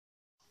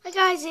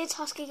Hi guys, it's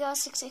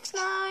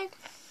HuskyGirl669.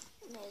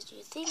 There's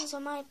your things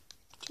on my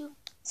two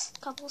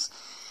couples.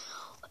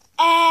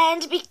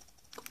 And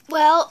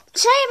well,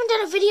 sorry I haven't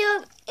done a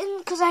video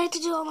because I had to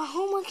do all my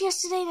homework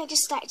yesterday and I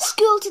just started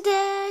school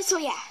today. So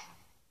yeah.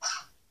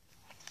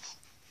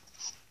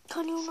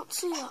 Can you not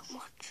see that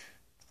much?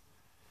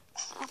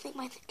 I think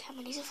my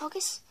camera needs a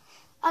focus.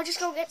 I'll just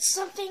go get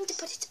something to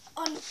put it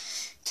on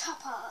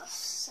top of.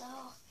 So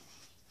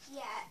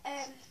yeah,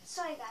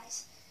 sorry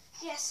guys.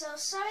 Yeah, so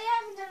sorry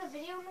I haven't done a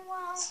video in a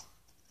while.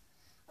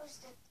 I was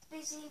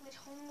busy with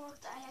homework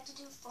that I had to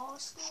do for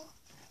school.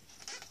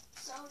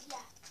 So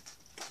yeah.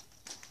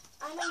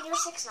 I'm in year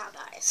 6 now,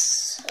 guys.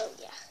 So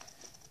yeah.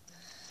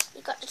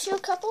 We got the two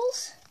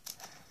couples.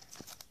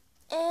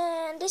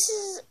 And this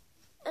is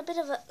a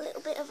little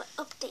bit of an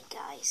update,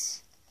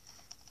 guys.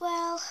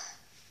 Well,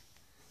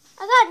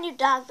 I got a new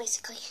dog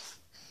basically.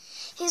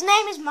 His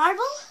name is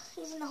Marble.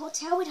 He's in a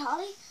hotel with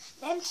Holly.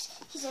 Then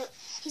he's a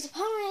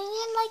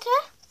Pomeranian like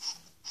her.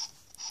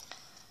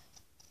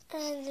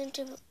 And then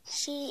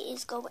she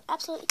is going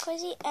absolutely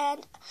crazy.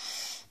 And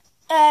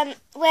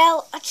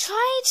well, I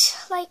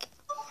tried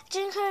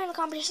getting her in a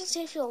competition to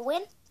see if she'll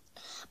win,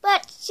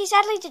 but she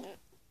sadly didn't.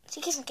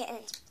 She couldn't get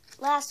in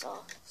last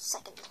or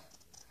second.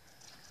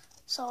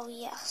 So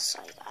yeah,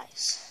 sorry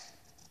guys.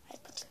 I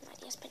put my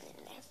DS pen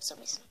in there for some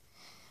reason.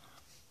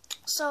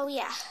 So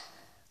yeah.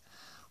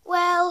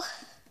 Well,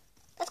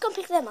 let's go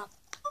pick them up.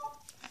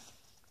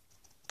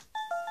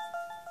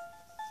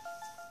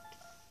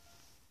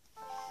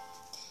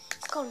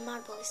 It's called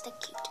Marble. Is that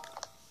cute?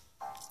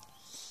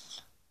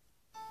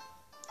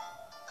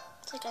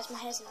 So guys, my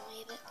hair's in the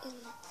way a bit, isn't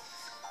it?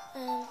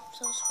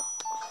 So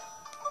swap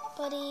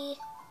Buddy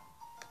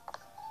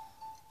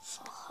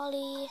for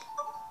Holly.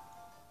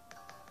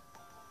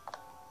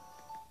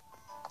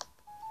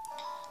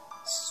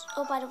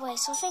 Oh, by the way,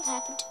 something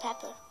happened to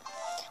Pepper.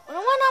 When I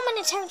went on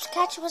an attempt to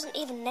catch, she wasn't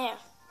even there.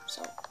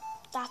 So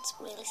that's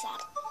really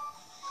sad.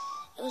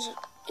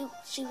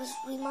 She was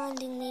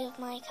reminding me of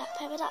my cat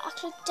Pepper that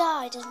actually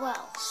died as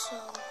well.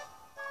 So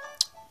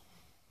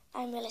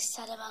I'm really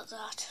sad about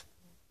that.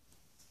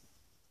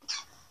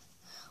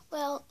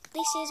 Well,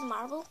 this is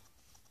Marble.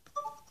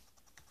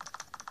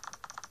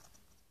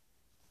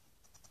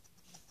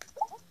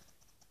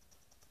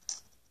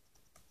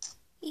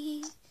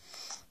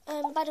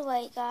 By the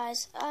way,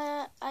 guys,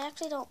 I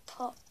actually don't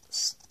put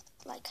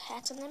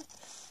hats on them.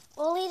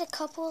 Only the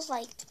couples,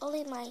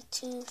 only my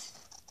two,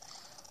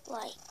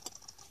 my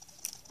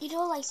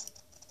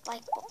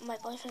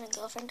boyfriend and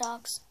girlfriend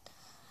dogs,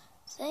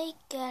 they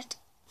get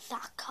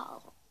that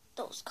collar,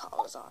 those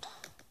collars on.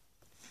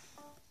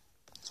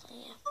 So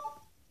yeah.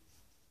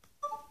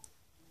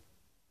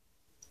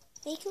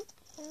 Nico?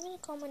 I'm going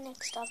to call my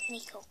next dog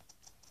Nico.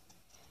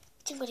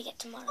 Which I'm going to get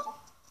tomorrow.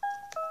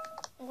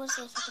 I'm going to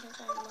see if I can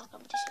enter more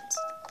competitions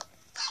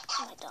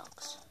for my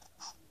dogs.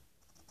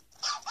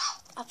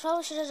 I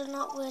probably should have done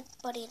that with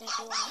Buddy and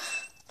everyone.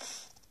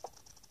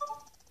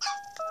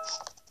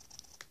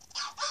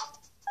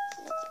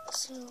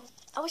 So,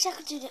 I wish I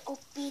could do the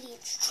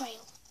obedience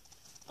trail.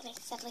 But I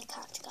sadly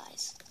can't,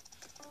 guys.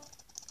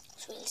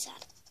 It's really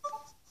sad.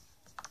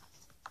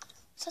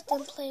 Let's let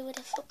them play with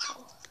a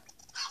football.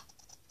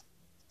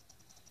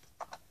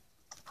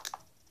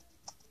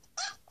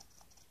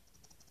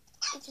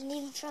 They didn't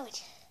even throw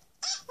it.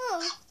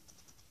 Oh,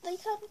 they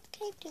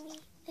came to me.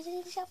 They didn't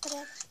even shout for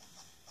them.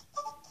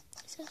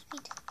 So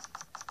sweet.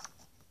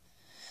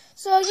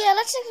 So yeah,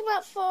 let's take them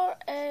out for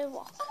a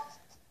walk.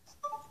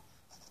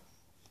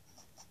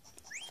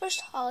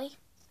 First, Holly.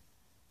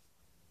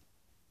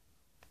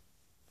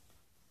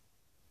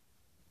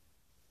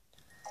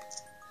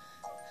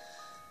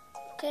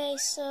 Okay,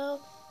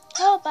 so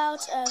how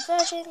about a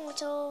version a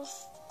little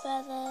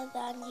further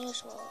than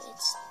usual?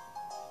 It's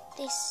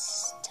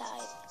this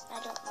time. I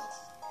don't know.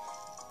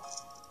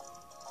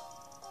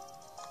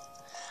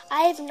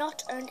 I have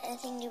not earned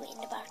anything new in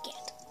the bark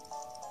yet.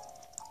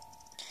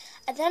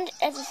 I've earned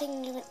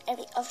everything new in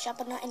every off shop,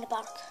 but not in the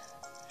bark.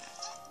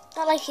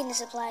 Not like in the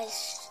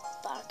supplies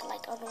bark,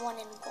 like on the one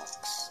in the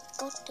box.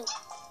 Go to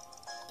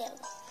there we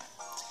go.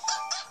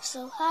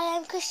 So hi,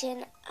 I'm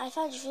Christian. I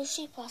found you through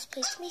Sheep Plus.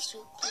 Pleased to meet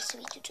you. Pleased to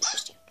meet you too,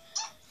 Christian.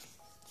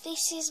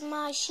 This is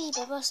my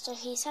Sheba Buster.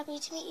 He's happy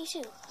to meet you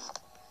too.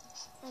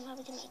 I'm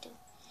happy to meet you too.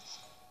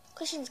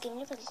 Christian's giving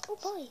you a present. Oh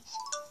boy.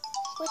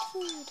 What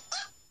food?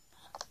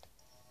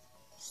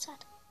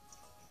 Sad.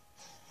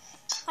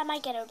 I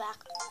might get her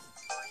back.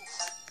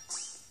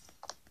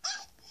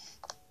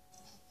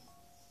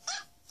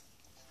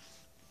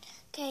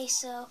 Okay,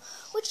 so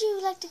would you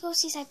like to go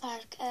Seaside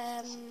Park?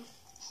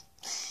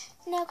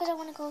 No, because I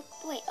want to go.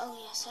 Wait, oh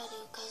yes, I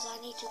do, because I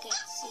need to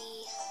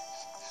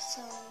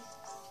some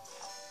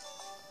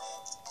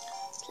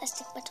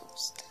plastic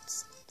bottles.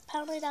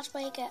 Apparently that's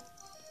where you get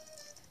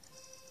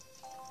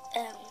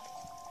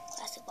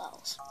plastic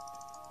bottles.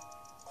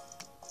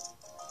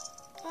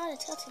 Oh, they're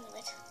tilting a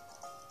bit.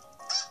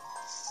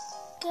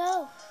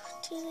 Go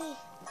to the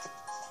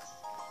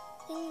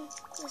thing.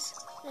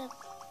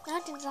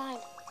 Not design.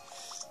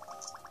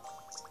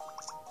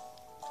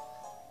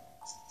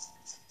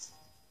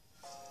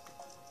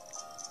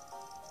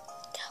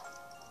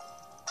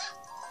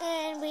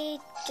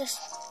 just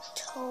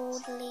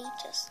totally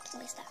just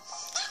missed that.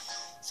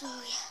 So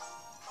yeah.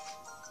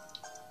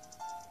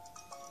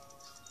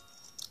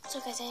 So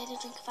guys, I had to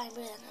drink a fine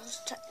brew and I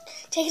was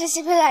taking a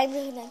sip of fine brew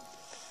and then I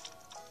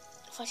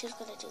thought she was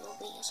gonna do a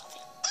wee or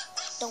something.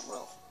 Don't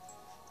roll.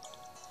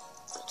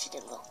 But she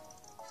didn't roll.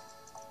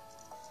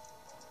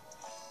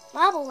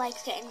 Marble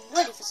likes getting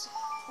ready for stuff.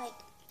 Like,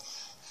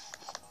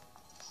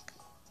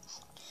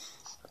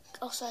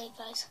 oh sorry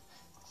guys,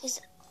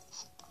 is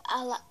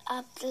I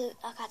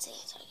can't say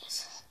it. Sorry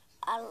guys.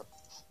 I don't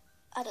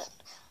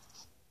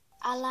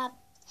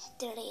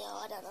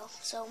know.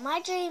 So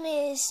my dream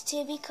is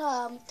to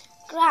become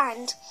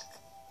grand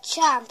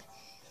champ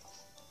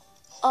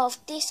of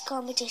this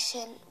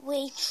competition.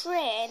 We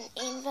train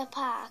in the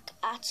park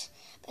at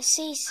the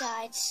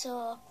seaside,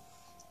 so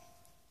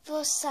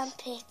those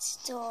sandpits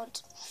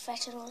don't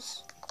threaten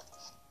us.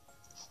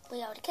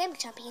 We already came to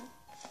champion,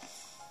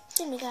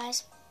 didn't we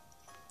guys?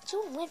 She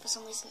won't win for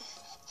some reason.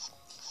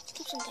 She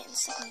keeps on getting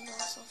second or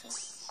something.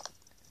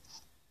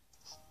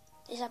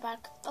 Is that bad?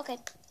 Okay.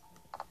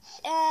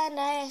 And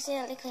I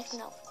accidentally clicked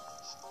no.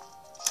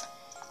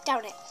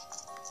 Down it.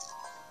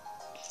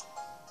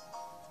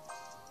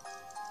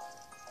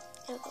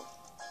 Here we go.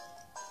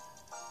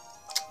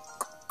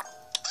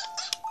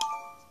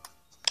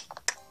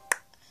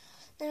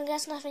 Then I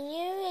guess nothing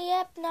new.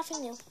 Yep,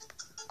 nothing new.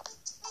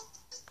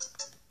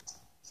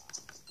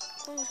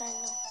 I'm trying to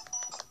know.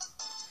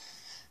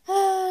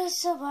 Oh,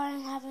 it's so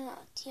boring having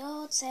the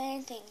old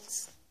same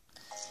things.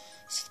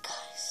 So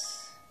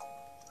guys,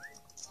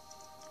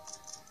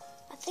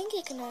 I think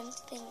you can learn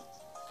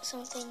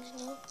some things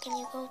new. Can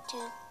you go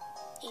to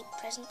a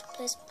present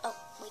place? Oh,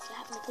 wait, you're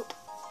having a poop.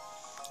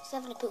 She's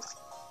having a poop.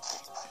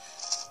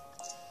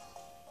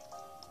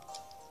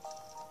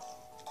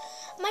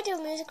 I might do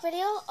a music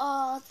video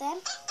of them.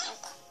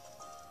 Like,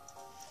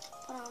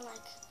 put on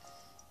like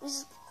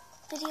music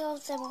video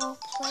of them all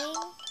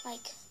playing,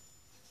 like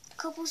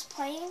couples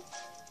playing,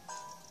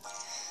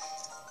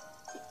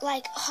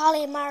 like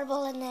Holly and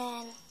Marble, and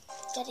then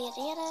yada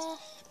yada yada.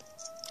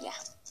 Yeah.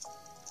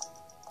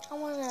 I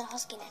want a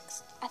husky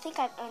next. I think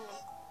I've earned them.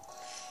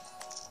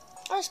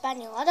 Or a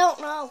spaniel. I don't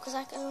know, because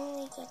I can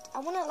only get... I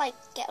want to, like,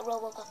 get a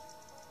Robopup.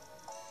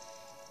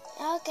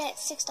 I'll get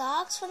 6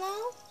 dogs for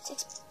now.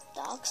 6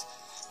 dogs.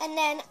 And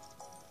then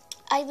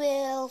I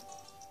will...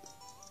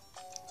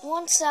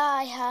 Once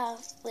I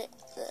have...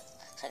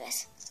 So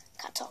guys,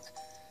 can't talk.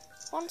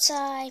 Once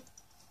I...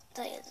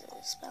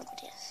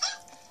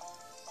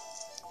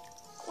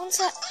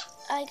 Once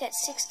I get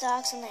 6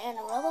 dogs and I earn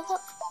a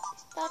Robopup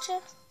voucher,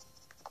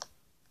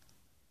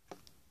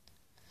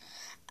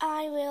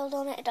 I will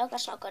donate a dog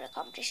that's not good at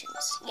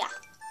competitions. Yeah,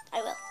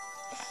 I will.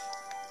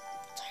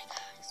 Sorry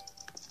guys.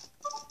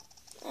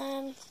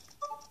 Let's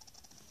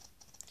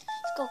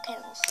go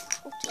kennels.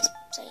 Oh jeez,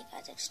 sorry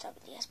guys, I just started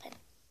with the S Pen.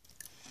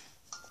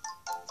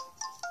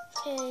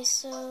 Okay,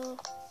 so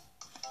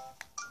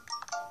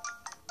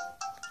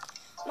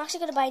I'm actually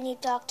gonna buy a new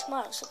dog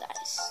tomorrow, so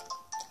guys.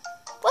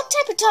 What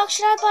type of dog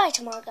should I buy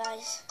tomorrow,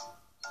 guys?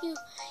 You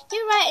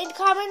write in the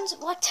comments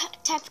what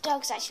type of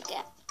dogs I should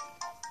get.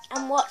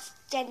 And what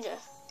gender.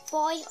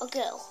 Boy or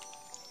girl.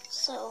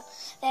 So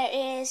there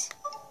is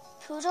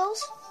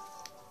poodles.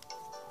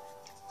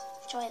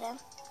 Enjoy them.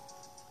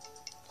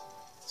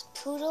 It's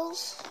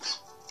poodles,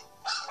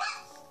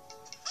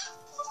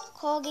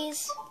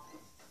 corgis,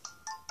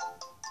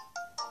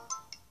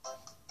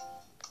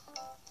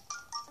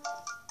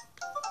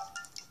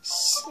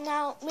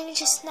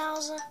 miniature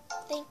schnauzer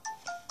thing. I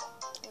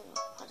don't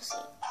know how to say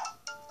it.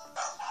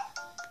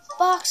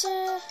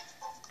 Boxer.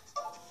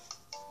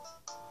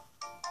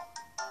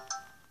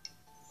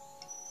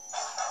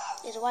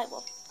 There's a white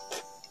one.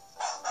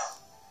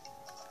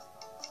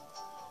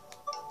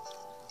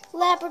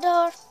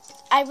 Labrador.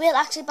 I will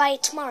actually buy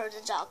it tomorrow,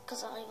 the dog,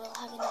 because I will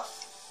have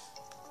enough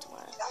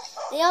tomorrow.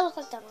 They all look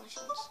like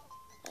Dalmatians.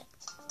 But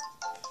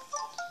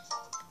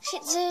Shih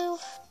Tzu.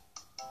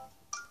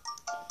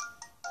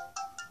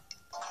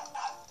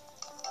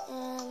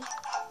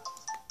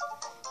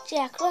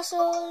 Jack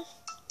Russell.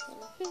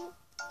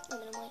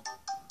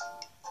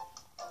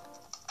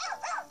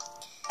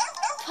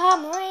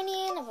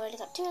 Pomeranian, I've already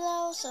got 2 of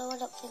those, so I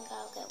don't think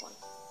I'll get one.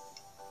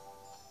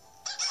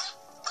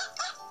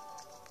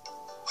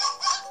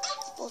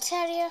 Bull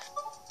Terrier.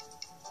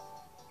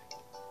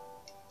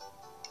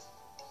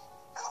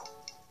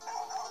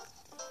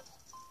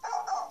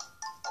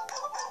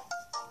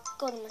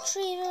 Golden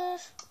Retriever.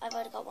 I've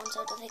already got one,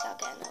 so I don't think I'll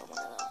get another one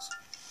of those.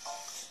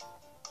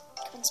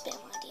 Come and spit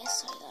my ideas,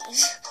 sorry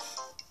guys.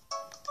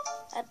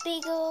 A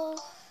Beagle.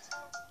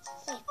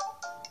 Hey.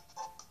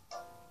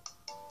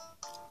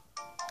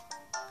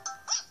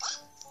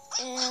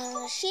 And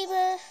a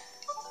Shiba.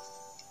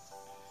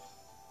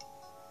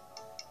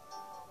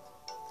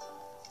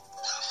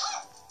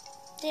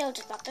 They all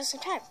just backed at the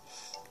same time.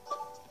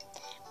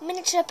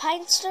 Miniature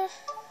Pinster.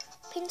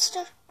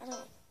 Pinster? I don't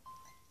know.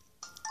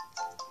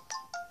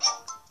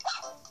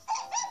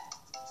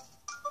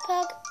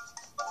 Pug.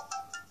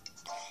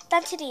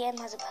 Dante DM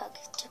has a pug.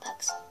 2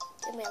 pugs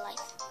in real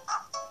life.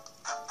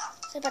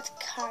 So about the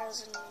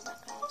cars in the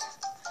background.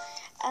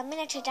 A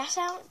miniature dash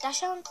hound.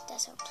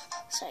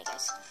 Sorry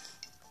guys.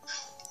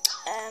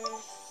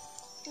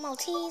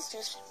 Maltese,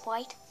 just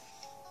white.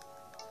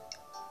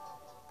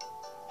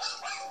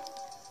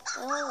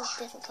 They're all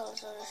different colours,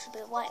 so there should be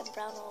white and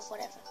brown or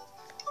whatever.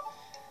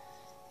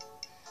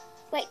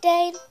 Great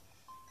Dane.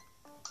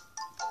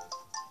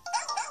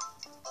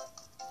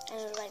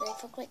 Right name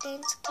for Great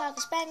Danes. Cargo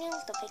Spaniel.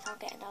 Don't think I'm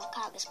getting another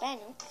Cargo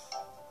Spaniel.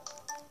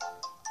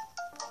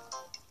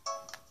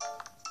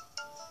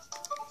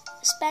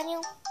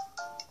 Spaniel.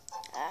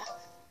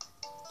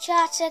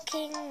 Charter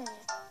King.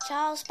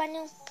 Charles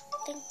Spaniel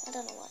thing. I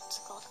don't know what it's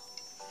called.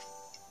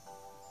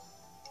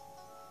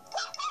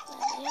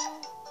 There we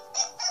are.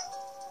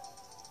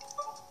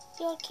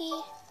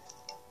 Yorkie.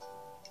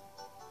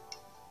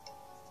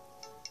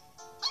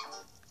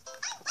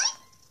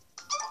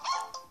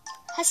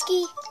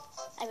 Husky.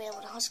 I really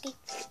want a husky.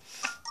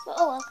 But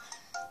oh well.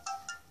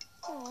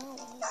 Oh,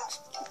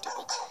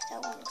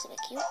 that one looks a bit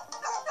cute.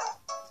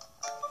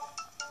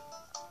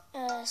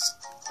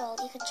 Well,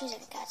 you can choose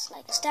any cats,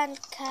 like a stand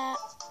cat.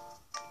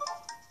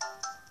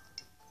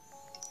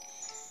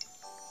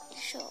 You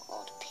show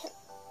all the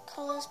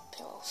colors,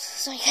 pillows.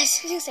 Sorry guys,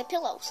 I didn't say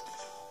pillows.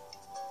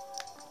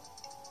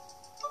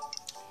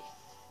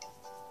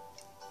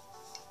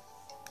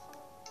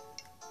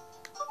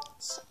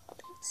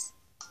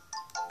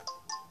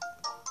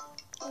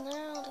 And there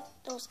are all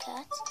those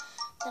cats.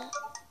 I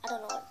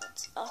don't know what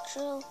it's.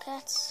 Trail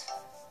cats.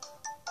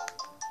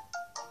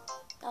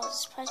 That was a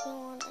surprise me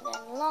one, and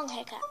then long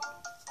hair cat.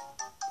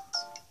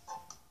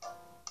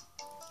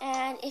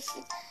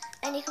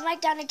 And you can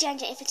write down a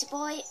gender if it's a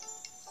boy,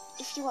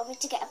 if you want me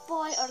to get a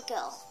boy or a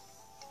girl.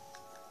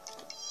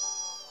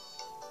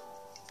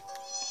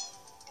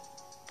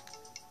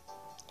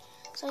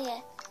 So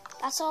yeah,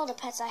 that's all the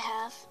pets I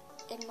have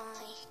in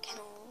my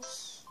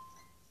kennels.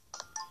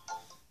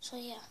 So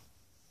yeah,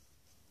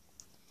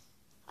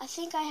 I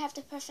think I have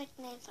the perfect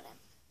name for them.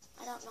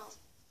 I don't know.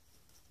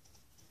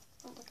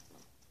 Oh, look at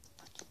them.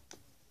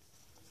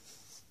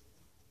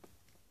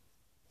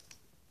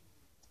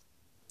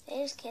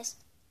 There's Kiss.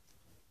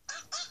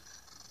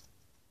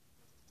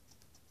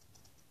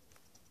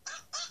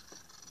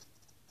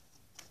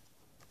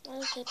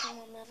 I'll keep him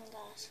on 11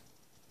 guys.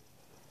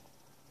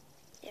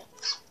 Yeah.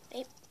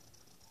 8.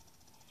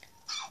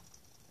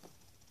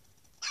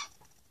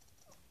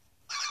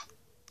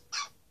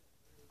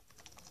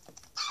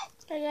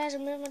 Hey guys,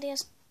 I'm moving my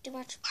DS too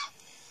much.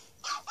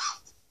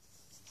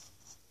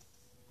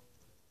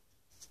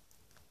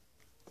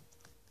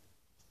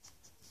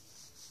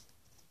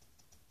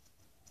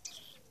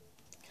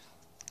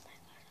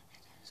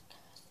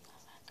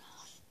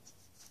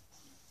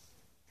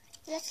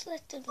 Let's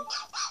let them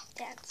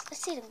dance.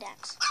 Let's see them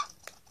dance.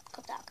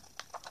 Come dog.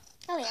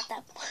 Oh yeah,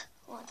 that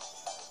one.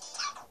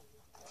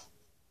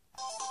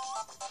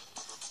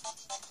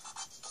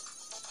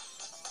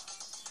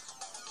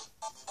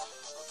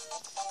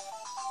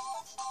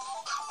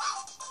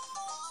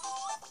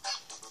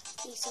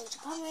 Okay, so it's a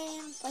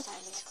Pomeranian by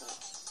time basically.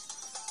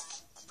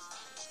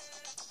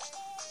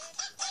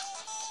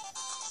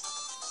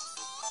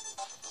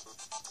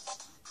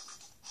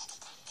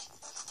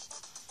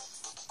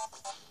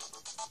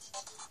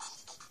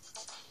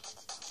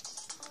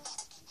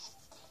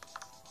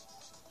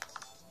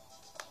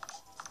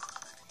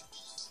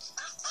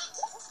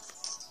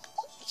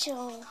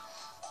 Showing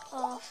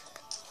off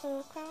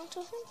her crown to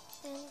him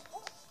and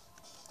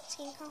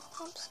seeing how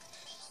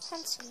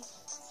handsome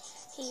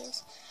he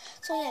is.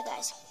 So yeah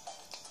guys,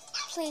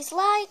 please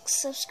like,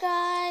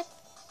 subscribe,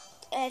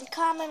 and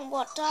comment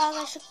what dog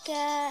I should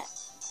get.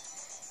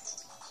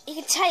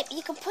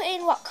 You can put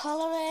in what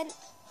color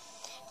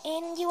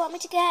in you want me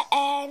to get,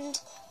 and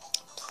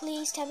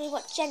please tell me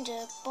what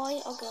gender,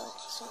 boy or girl.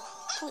 So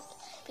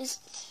please,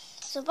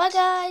 so bye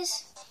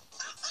guys.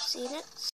 See you next.